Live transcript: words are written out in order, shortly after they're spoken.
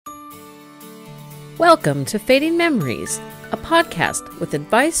Welcome to Fading Memories, a podcast with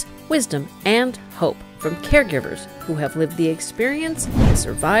advice, wisdom, and hope from caregivers who have lived the experience and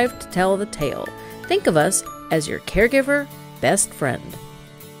survived to tell the tale. Think of us as your caregiver best friend.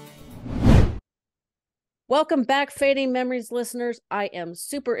 Welcome back, Fading Memories listeners. I am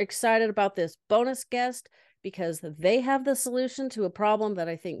super excited about this bonus guest because they have the solution to a problem that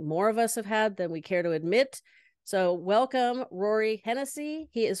I think more of us have had than we care to admit. So welcome, Rory Hennessy.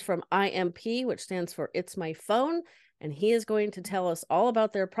 He is from IMP, which stands for It's My Phone, and he is going to tell us all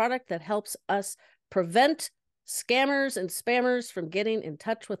about their product that helps us prevent scammers and spammers from getting in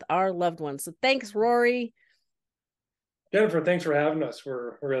touch with our loved ones. So thanks, Rory. Jennifer, thanks for having us.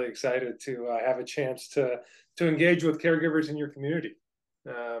 We're really excited to have a chance to engage with caregivers in your community.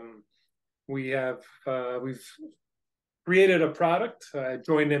 We've created a product,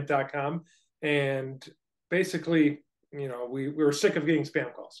 joinimp.com, and basically, we were sick of getting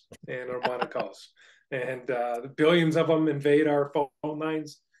spam calls and unwanted calls, and billions of them invade our phone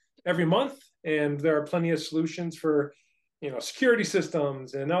lines every month. And there are plenty of solutions for, security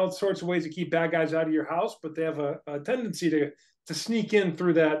systems and all sorts of ways to keep bad guys out of your house, but they have a tendency to sneak in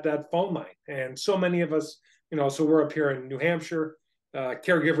through that phone line. And so many of us, so we're up here in New Hampshire,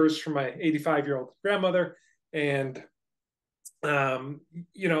 caregivers for my 85-year-old grandmother, and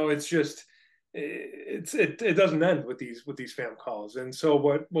it's just. It doesn't end with these spam calls. And so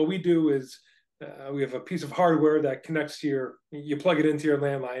what we do is we have a piece of hardware that connects to you plug it into your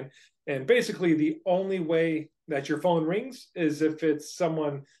landline, and basically the only way that your phone rings is if it's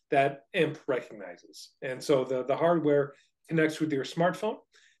someone that IMP recognizes. And so the hardware connects with your smartphone,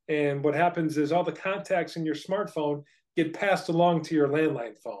 and what happens is all the contacts in your smartphone get passed along to your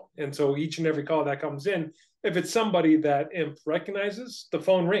landline phone. And so each and every call that comes in, if it's somebody that IMP recognizes, the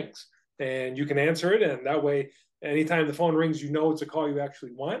phone rings. And you can answer it, and that way, anytime the phone rings, it's a call you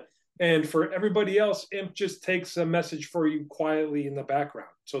actually want. And for everybody else, IMP just takes a message for you quietly in the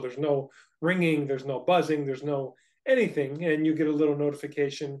background. So there's no ringing, there's no buzzing, there's no anything, and you get a little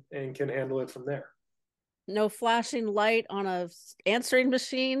notification and can handle it from there. No flashing light on a answering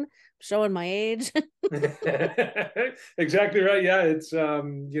machine, showing my age. Exactly right. Yeah, it's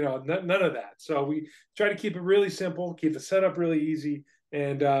none of that. So we try to keep it really simple, keep the setup really easy.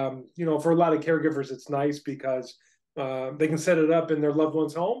 And, for a lot of caregivers, it's nice because they can set it up in their loved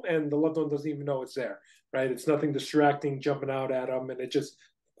one's home and the loved one doesn't even know it's there, right? It's nothing distracting, jumping out at them, and it just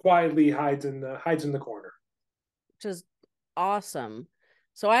quietly hides in the corner. Which is awesome.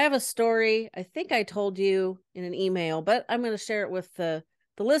 So I have a story. I think I told you in an email, but I'm going to share it with the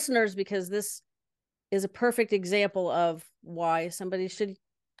listeners because this is a perfect example of why somebody should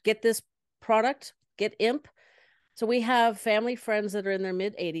get this product, get IMP. So we have family friends that are in their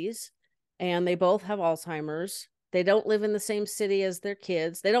mid-80s, and they both have Alzheimer's. They don't live in the same city as their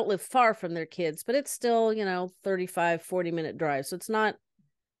kids. They don't live far from their kids, but it's still, 35, 40-minute drive. So it's not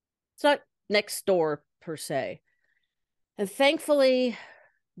next door per se. And thankfully,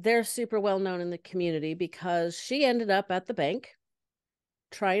 they're super well known in the community because she ended up at the bank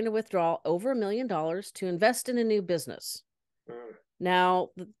trying to withdraw over $1 million to invest in a new business.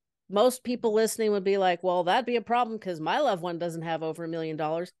 Now, most people listening would be like, well, that'd be a problem because my loved one doesn't have over $1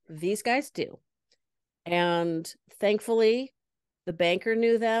 million. These guys do. And thankfully, the banker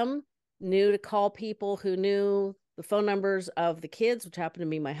knew to call people who knew the phone numbers of the kids, which happened to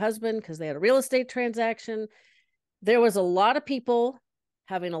be my husband because they had a real estate transaction. There was a lot of people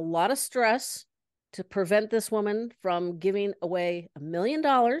having a lot of stress to prevent this woman from giving away $1 million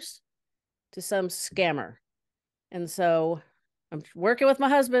to some scammer. And so I'm working with my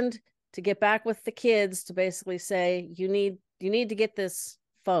husband to get back with the kids to basically say, you need to get this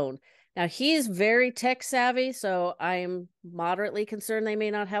phone. Now, he's very tech savvy, so I'm moderately concerned they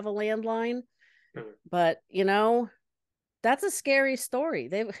may not have a landline. But, that's a scary story.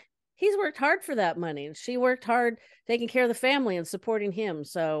 He's worked hard for that money, and she worked hard taking care of the family and supporting him.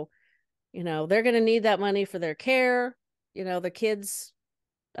 So, they're going to need that money for their care. The kids,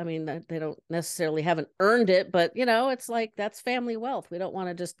 they don't necessarily haven't earned it, but it's like that's family wealth. We don't want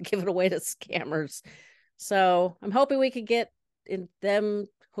to just give it away to scammers. So I'm hoping we could get them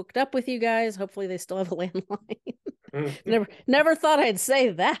hooked up with you guys. Hopefully they still have a landline. Never thought I'd say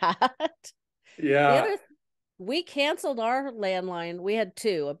that. Yeah. We canceled our landline. We had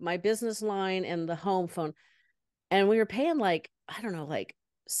two, my business line and the home phone. And we were paying like $60,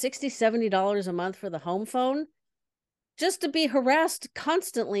 $70 a month for the home phone, just to be harassed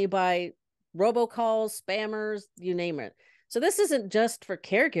constantly by robocalls, spammers, you name it. So this isn't just for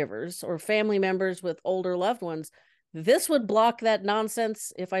caregivers or family members with older loved ones. This would block that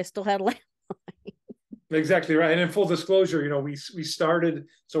nonsense if I still had a landline. Exactly right. And in full disclosure, we started,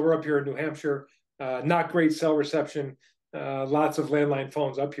 so we're up here in New Hampshire. not great cell reception, lots of landline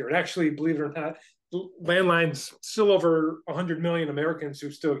phones up here. And actually, believe it or not, landlines, still over 100 million Americans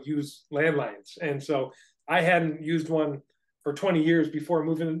who still use landlines. And so I hadn't used one for 20 years before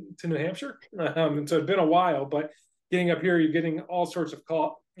moving to New Hampshire. And so it's been a while, but getting up here, you're getting all sorts of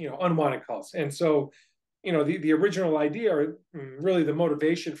unwanted calls. And so, the original idea, or really the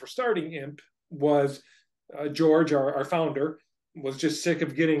motivation for starting IMP, was George, our founder, was just sick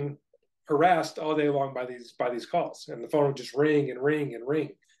of getting harassed all day long by these calls, and the phone would just ring and ring and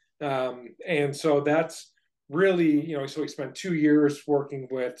ring. And so that's really, so we spent 2 years working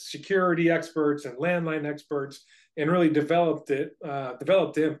with security experts and landline experts, and really developed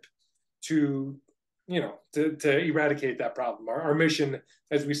IMP to to eradicate that problem. Our mission,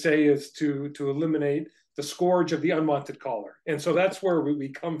 as we say, is to eliminate the scourge of the unwanted caller. And so that's where we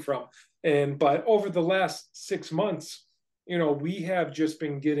come from. But over the last 6 months, we have just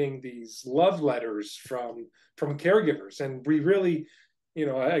been getting these love letters from caregivers. And we really,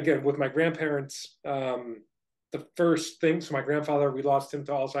 again, with my grandparents, the first thing, so my grandfather, we lost him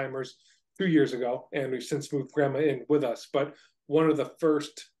to Alzheimer's 2 years ago, and we've since moved grandma in with us. But one of the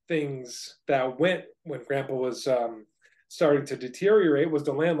first things that went when grandpa was starting to deteriorate was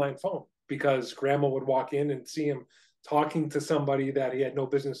the landline phone, because grandma would walk in and see him talking to somebody that he had no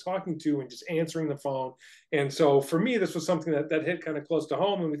business talking to and just answering the phone. And so for me, this was something that hit kind of close to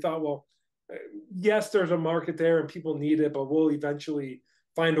home. And we thought, well, yes, there's a market there and people need it, but we'll eventually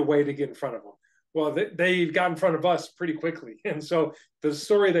find a way to get in front of them. Well, they got in front of us pretty quickly. And so the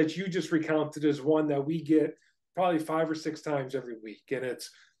story that you just recounted is one that we get probably 5 or 6 times every week. And it's,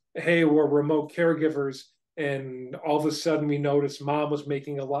 hey, we're remote caregivers, and all of a sudden we noticed mom was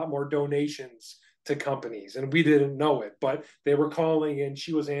making a lot more donations to companies, and we didn't know it, but they were calling and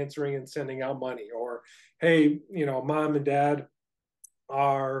she was answering and sending out money. Or, hey, mom and dad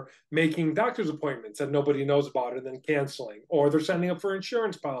are making doctor's appointments that nobody knows about and then canceling, or they're sending up for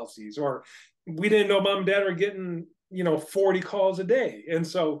insurance policies, or we didn't know mom and dad are getting 40 calls a day. And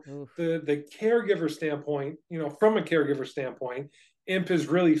so the caregiver standpoint, from a caregiver standpoint, IMP has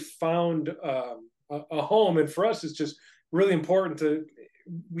really found a home. And for us, it's just really important to,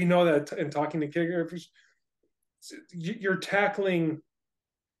 we know that in talking to caregivers, you're trying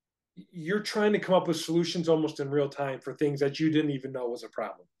to come up with solutions almost in real time for things that you didn't even know was a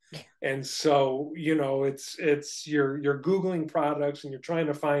problem. And so, it's you're Googling products and you're trying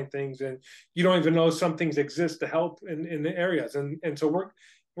to find things, and you don't even know some things exist to help in the areas. And so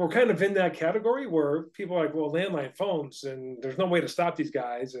we're kind of in that category where people are like, well, landline phones, and there's no way to stop these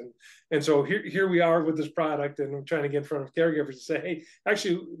guys. And so here we are with this product, and we're trying to get in front of caregivers and say, hey,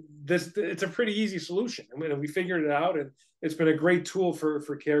 actually, it's a pretty easy solution. I mean, we figured it out, and it's been a great tool for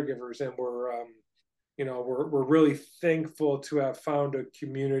caregivers. And we're really thankful to have found a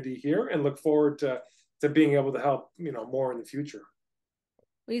community here, and look forward to being able to help, more in the future.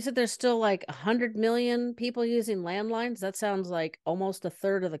 Well, you said there's still like 100 million people using landlines. That sounds like almost a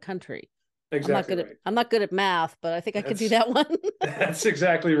third of the country. Exactly right. I'm not good at math, but I think I could do that one. That's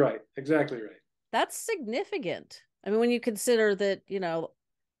exactly right. Exactly right. That's significant. I mean, when you consider that,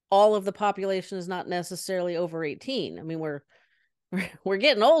 all of the population is not necessarily over 18. I mean, we're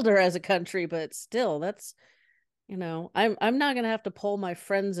getting older as a country, but still, that's, I'm not going to have to poll my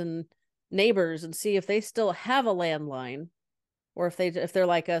friends and neighbors and see if they still have a landline, or if they're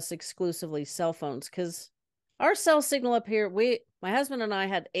like us, exclusively cell phones. Because our cell signal up here, my husband and I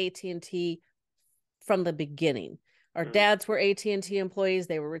had AT&T from the beginning. Our dads were AT&T employees.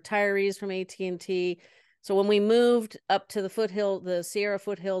 They were retirees from AT&T. So when we moved up to the Sierra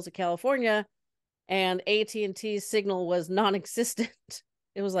foothills of California, and AT&T's signal was non-existent,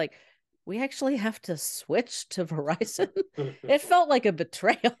 it was like, we actually have to switch to Verizon. It felt like a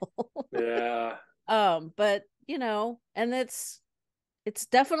betrayal. Yeah. But and it's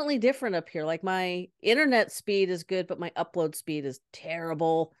definitely different up here. Like, my internet speed is good, but my upload speed is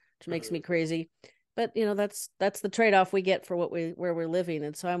terrible, which makes me crazy. But that's the trade-off we get for where we're living.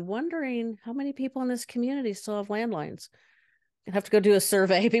 And so I'm wondering how many people in this community still have landlines. I'd have to go do a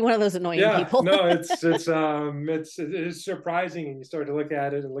survey, be one of those annoying people. No, it's surprising, and you start to look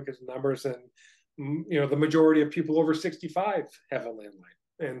at it and look at the numbers, and the majority of people over 65 have a landline.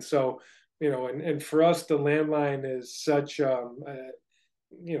 And so, and for us, the landline is such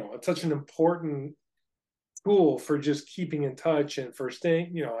it's such an important tool for just keeping in touch, and for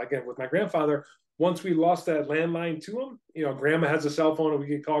staying, again, with my grandfather, once we lost that landline to him, grandma has a cell phone and we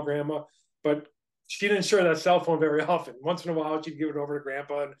could call grandma, but she didn't share that cell phone very often. Once in a while, she'd give it over to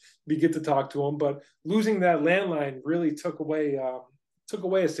grandpa and we get to talk to him. But losing that landline really took away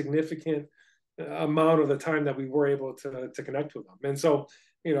a significant amount of the time that we were able to connect with them. And so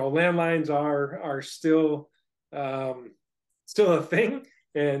landlines are still a thing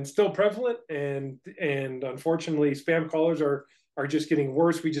and still prevalent, and unfortunately, spam callers are just getting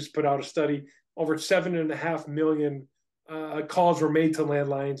worse. We just put out a study. Over 7.5 million calls were made to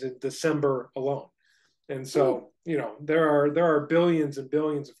landlines in December alone. And Ooh, so, there are billions and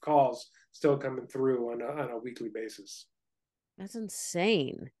billions of calls still coming through on a weekly basis. that's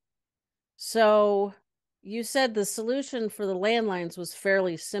insane. So you said the solution for the landlines was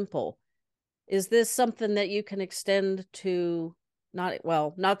fairly simple. Is this something that you can extend to not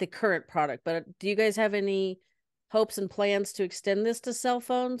the current product, but do you guys have any hopes and plans to extend this to cell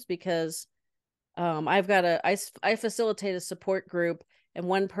phones? Because I facilitate a support group, and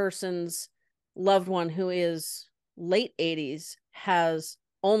one person's loved one who is late 80s has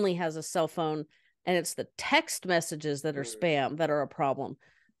a cell phone, and it's the text messages that are spam that are a problem.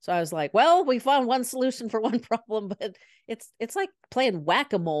 So I was like, well, we found one solution for one problem, but it's like playing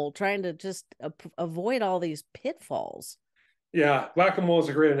whack-a-mole trying to just avoid all these pitfalls. Yeah, whack-a-mole is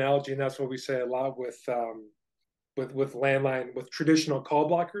a great analogy, and that's what we say a lot with landline, with traditional call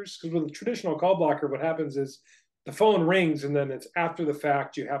blockers. Because with a traditional call blocker, what happens is the phone rings, and then it's after the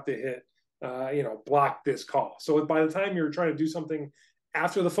fact you have to hit block this call. So by the time you're trying to do something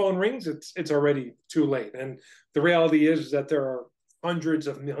after the phone rings, it's already too late. And the reality is that there are hundreds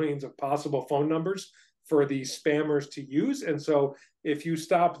of millions of possible phone numbers for these spammers to use. And so if you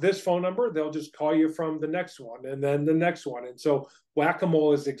stop this phone number, they'll just call you from the next one and then the next one. And so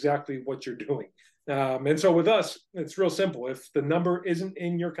whack-a-mole is exactly what you're doing. And so with us, it's real simple. If the number isn't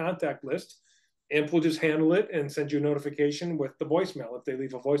in your contact list, AMP will just handle it and send you a notification with the voicemail if they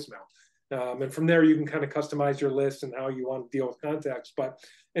leave a voicemail. And from there, you can kind of customize your list and how you want to deal with contacts. But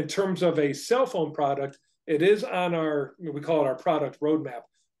in terms of a cell phone product, it is on we call it our product roadmap.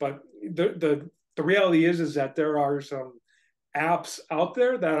 But the reality is that there are some apps out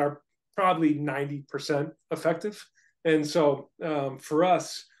there that are probably 90% effective. And so for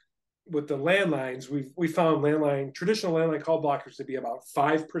us, with the landlines, we found traditional landline call blockers to be about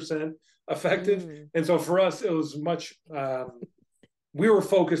 5% effective. Mm. And so for us, it was much we were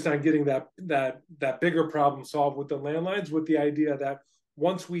focused on getting that bigger problem solved with the landlines, with the idea that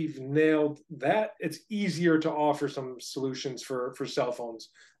once we've nailed that, it's easier to offer some solutions for cell phones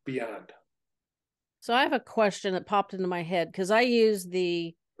beyond. So I have a question that popped into my head because I use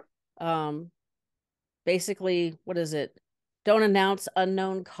the um basically, what is it? Don't announce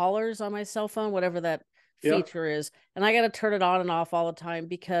unknown callers on my cell phone, whatever that Yeah. feature is. And I got to turn it on and off all the time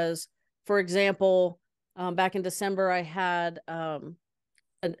because, for example, back in December, I had a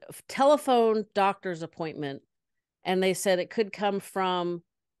telephone doctor's appointment, and they said it could come from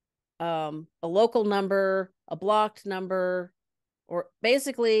a local number, a blocked number, or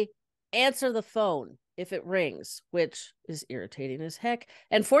basically answer the phone if it rings, which is irritating as heck.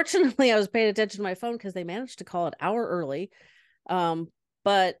 And fortunately, I was paying attention to my phone because they managed to call an hour early.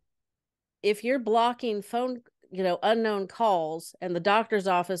 But if you're blocking phone, unknown calls, and the doctor's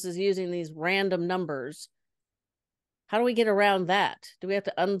office is using these random numbers, how do we get around that? Do we have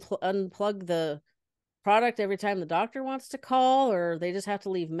to unplug the product every time the doctor wants to call, or they just have to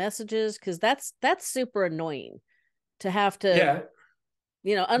leave messages? Because that's super annoying to have to Yeah.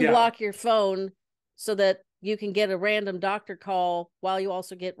 Yeah. unblock your phone so that you can get a random doctor call while you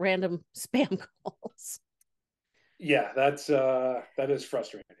also get random spam calls. Yeah, that is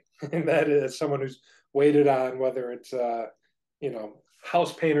frustrating. And that is someone who's waited on, whether it's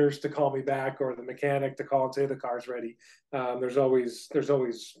house painters to call me back or the mechanic to call and say the car's ready. There's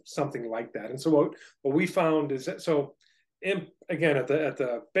always something like that. And so what we found is that, again, at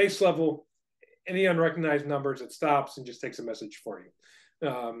the base level, any unrecognized numbers, it stops and just takes a message for you.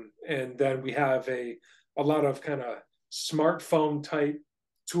 And then we have a lot of kind of smartphone type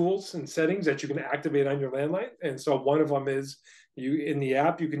tools and settings that you can activate on your landline. And so one of them is, in the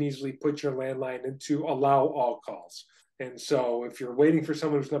app, you can easily put your landline into allow all calls. And so if you're waiting for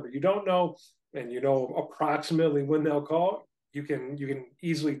someone whose number you don't know and you know approximately when they'll call, you can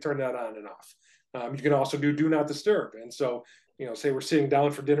easily turn that on and off. You can also do not disturb. And so, say we're sitting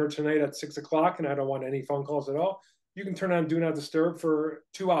down for dinner tonight at 6 o'clock and I don't want any phone calls at all, you can turn on do not disturb for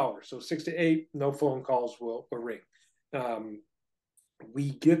 2 hours. So 6 to 8, no phone calls will ring.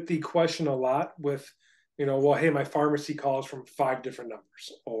 We get the question a lot with, well, hey, my pharmacy calls from 5 different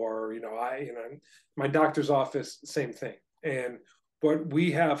numbers, or my doctor's office, same thing. And what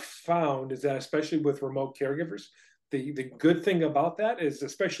we have found is that, especially with remote caregivers, the good thing about that is,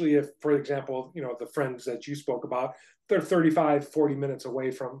 especially if, for example, the friends that you spoke about, they're 35-40 minutes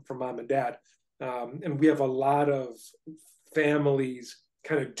away from mom and dad, and we have a lot of families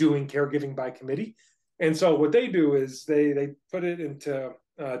kind of doing caregiving by committee. And so what they do is they put it into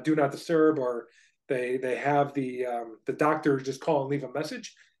do not disturb, or they have the doctor just call and leave a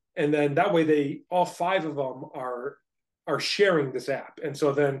message, and then that way they all five of them are sharing this app. And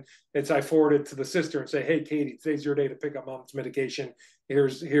so then it's I forward it to the sister and say, hey Katie, today's your day to pick up mom's medication.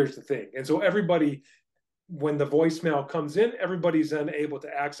 Here's the thing. And so everybody, when the voicemail comes in, everybody's then able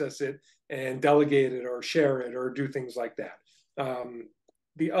to access it and delegate it or share it or do things like that.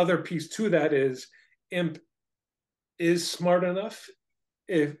 The other piece to that is imp is smart enough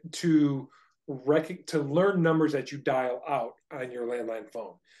to learn numbers that you dial out on your landline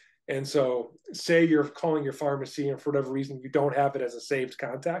phone. And so, say you're calling your pharmacy, and for whatever reason you don't have it as a saved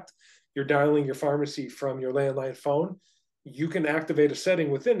contact, you're dialing your pharmacy from your landline phone. You can activate a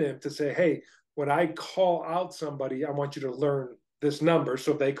setting within it to say, "Hey, when I call out somebody, I want you to learn this number.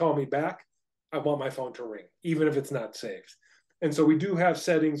 So if they call me back, I want my phone to ring, even if it's not saved." And so we do have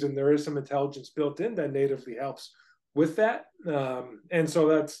settings, and there is some intelligence built in that natively helps with that. And so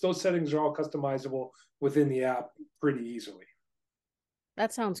those settings are all customizable within the app pretty easily.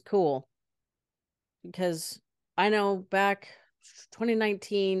 That sounds cool, because I know back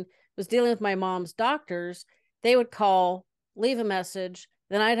 2019 was dealing with my mom's doctors. They would call, leave a message,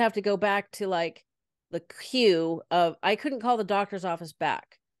 then I'd have to go back to like the queue of, I couldn't call the doctor's office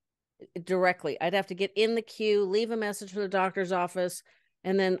back directly. I'd have to get in the queue, leave a message for the doctor's office.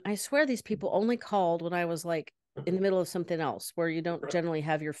 And then I swear these people only called when I was like in the middle of something else where you don't generally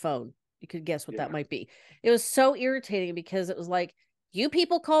have your phone. You could guess what that might be. It was so irritating because it was like, you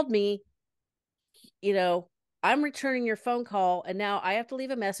people called me, I'm returning your phone call, and now I have to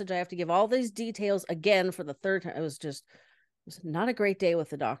leave a message. I have to give all these details again for the third time. It was not a great day with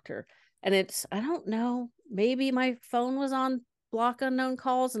the doctor. And I don't know, maybe my phone was on block unknown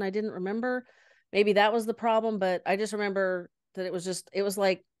calls and I didn't remember. Maybe that was the problem, but I just remember that it was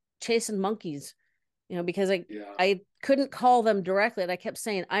like chasing monkeys, because I couldn't call them directly. And I kept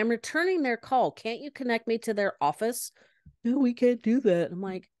saying, I'm returning their call. Can't you connect me to their office? No, we can't do that. I'm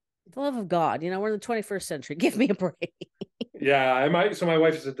like, for the love of God, we're in the 21st century. Give me a break. Yeah, so my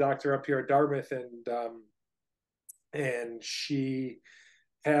wife is a doctor up here at Dartmouth, and she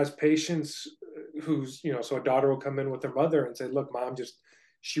has patients who's, so a daughter will come in with their mother and say, look, mom,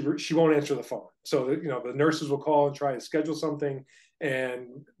 she won't answer the phone. So the nurses will call and try to schedule something,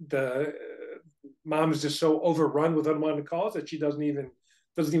 and the mom is just so overrun with unwanted calls that she doesn't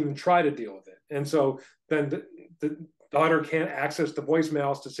even try to deal with it. And so then the daughter can't access the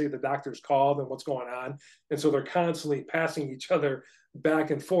voicemails to see the doctor's called and what's going on. And so they're constantly passing each other back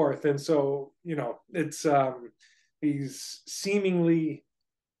and forth. And so, it's these seemingly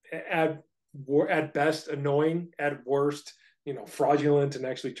at best annoying, at worst, fraudulent and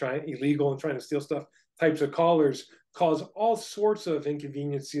actually illegal and trying to steal stuff types of callers cause all sorts of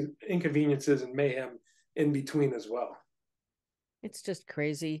inconveniences and mayhem in between as well. It's just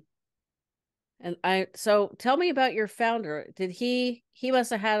crazy. And so tell me about your founder. Did he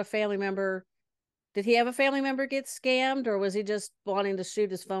must have had a family member. Did he have a family member get scammed, or was he just wanting to shoot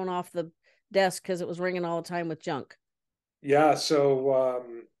his phone off the desk because it was ringing all the time with junk? Yeah. So,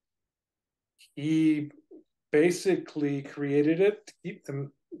 he basically created it to keep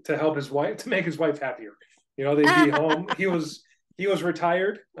them, to help his wife, to make his wife happier. They'd be home. He was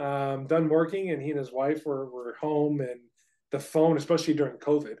retired, done working, and he and his wife were home, and the phone, especially during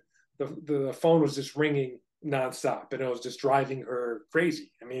COVID, the phone was just ringing nonstop, and it was just driving her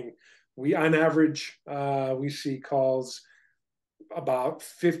crazy. I mean, we on average we see calls about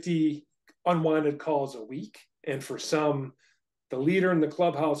 50 unwanted calls a week, and for some, the leader in the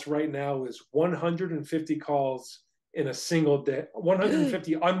clubhouse right now is 150 calls in a single day,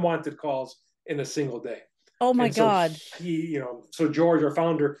 150 unwanted calls in a single day. Oh my and so God. so George, our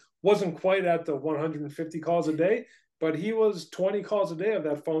founder, wasn't quite at the 150 calls a day, but he was 20 calls a day of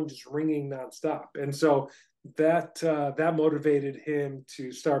that phone just ringing nonstop. And so that motivated him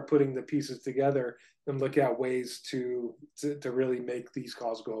to start putting the pieces together and look at ways to really make these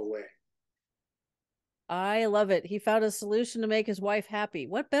calls go away. I love it. He found a solution to make his wife happy.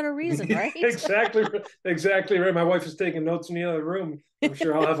 What better reason, right? Exactly right. My wife is taking notes in the other room. I'm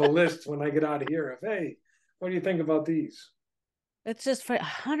sure I'll have a list when I get out of here of, hey, what do you think about these? It's just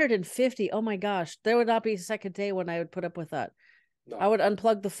 150. Oh my gosh. There would not be a second day when I would put up with that. No. I would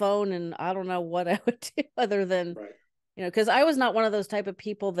unplug the phone and I don't know what I would do other than, Right. because I was not one of those type of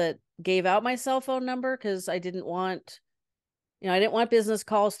people that gave out my cell phone number because I didn't want, I didn't want business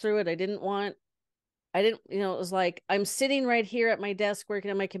calls through it. It was like, I'm sitting right here at my desk working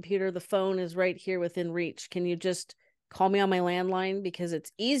on my computer. The phone is right here within reach. Can you just call me on my landline? Because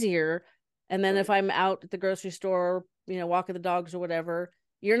it's easier. And then if I'm out at the grocery store, walking the dogs or whatever,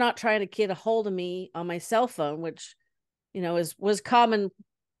 you're not trying to get a hold of me on my cell phone, which was common.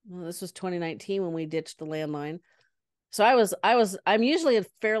 Well, this was 2019 when we ditched the landline. So I'm usually a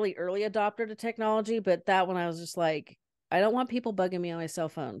fairly early adopter to technology, but that one I was just like, I don't want people bugging me on my cell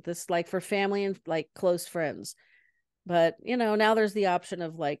phone. This like for family and like close friends. But now there's the option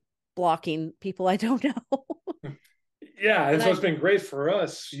of like blocking people I don't know. Yeah, and And so I it's been great for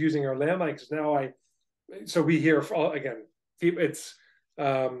us using our landline because now so we hear again, it's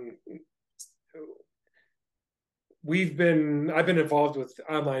um, I've been involved with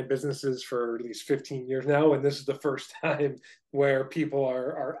online businesses for at least 15 years now, and this is the first time where people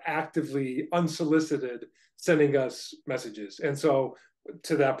are actively unsolicited sending us messages. And so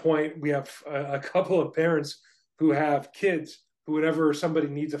to that point, we have a couple of parents who have kids who, whenever somebody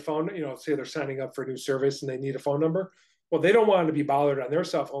needs a phone, say they're signing up for a new service and they need a phone number, well, they don't want to be bothered on their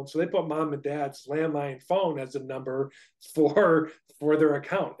cell phone, so they put mom and dad's landline phone as a number for their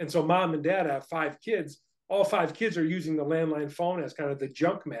account. And so mom and dad have 5 kids. All 5 kids are using the landline phone as kind of the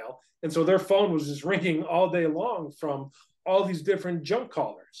junk mail. And so their phone was just ringing all day long from all these different junk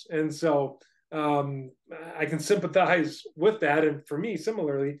callers. And so I can sympathize with that. And for me,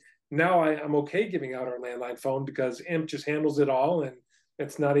 similarly, now I'm okay giving out our landline phone because IMP just handles it all and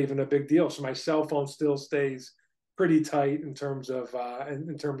it's not even a big deal. So my cell phone still stays pretty tight in terms of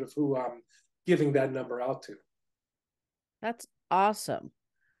who I'm giving that number out to. That's awesome.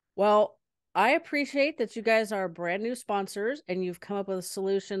 Well, I appreciate that you guys are brand new sponsors and you've come up with a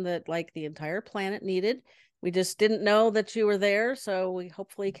solution that like the entire planet needed. We just didn't know that you were there, so we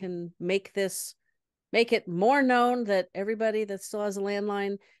hopefully can make it more known that everybody that still has a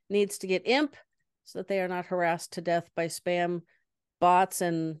landline needs to get IMP so that they are not harassed to death by spam bots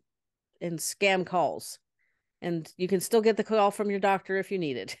and scam calls. And you can still get the call from your doctor if you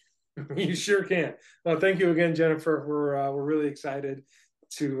need it. You sure can. Well, thank you again, Jennifer. We're really excited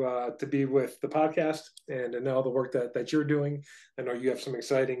to be with the podcast and to know the work that you're doing. I know you have some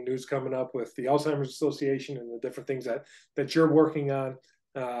exciting news coming up with the Alzheimer's Association and the different things that you're working on.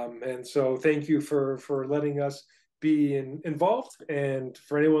 And so thank you for letting us be involved. And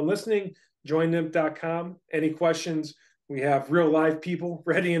for anyone listening, joinnimp.com. Any questions? We have real live people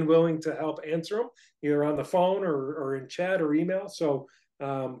ready and willing to help answer them, either on the phone or in chat or email. So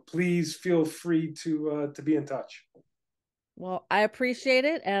please feel free to be in touch. Well, I appreciate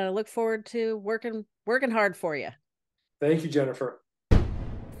it, and I look forward to working hard for you. Thank you, Jennifer.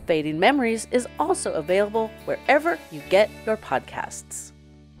 Fading Memories is also available wherever you get your podcasts.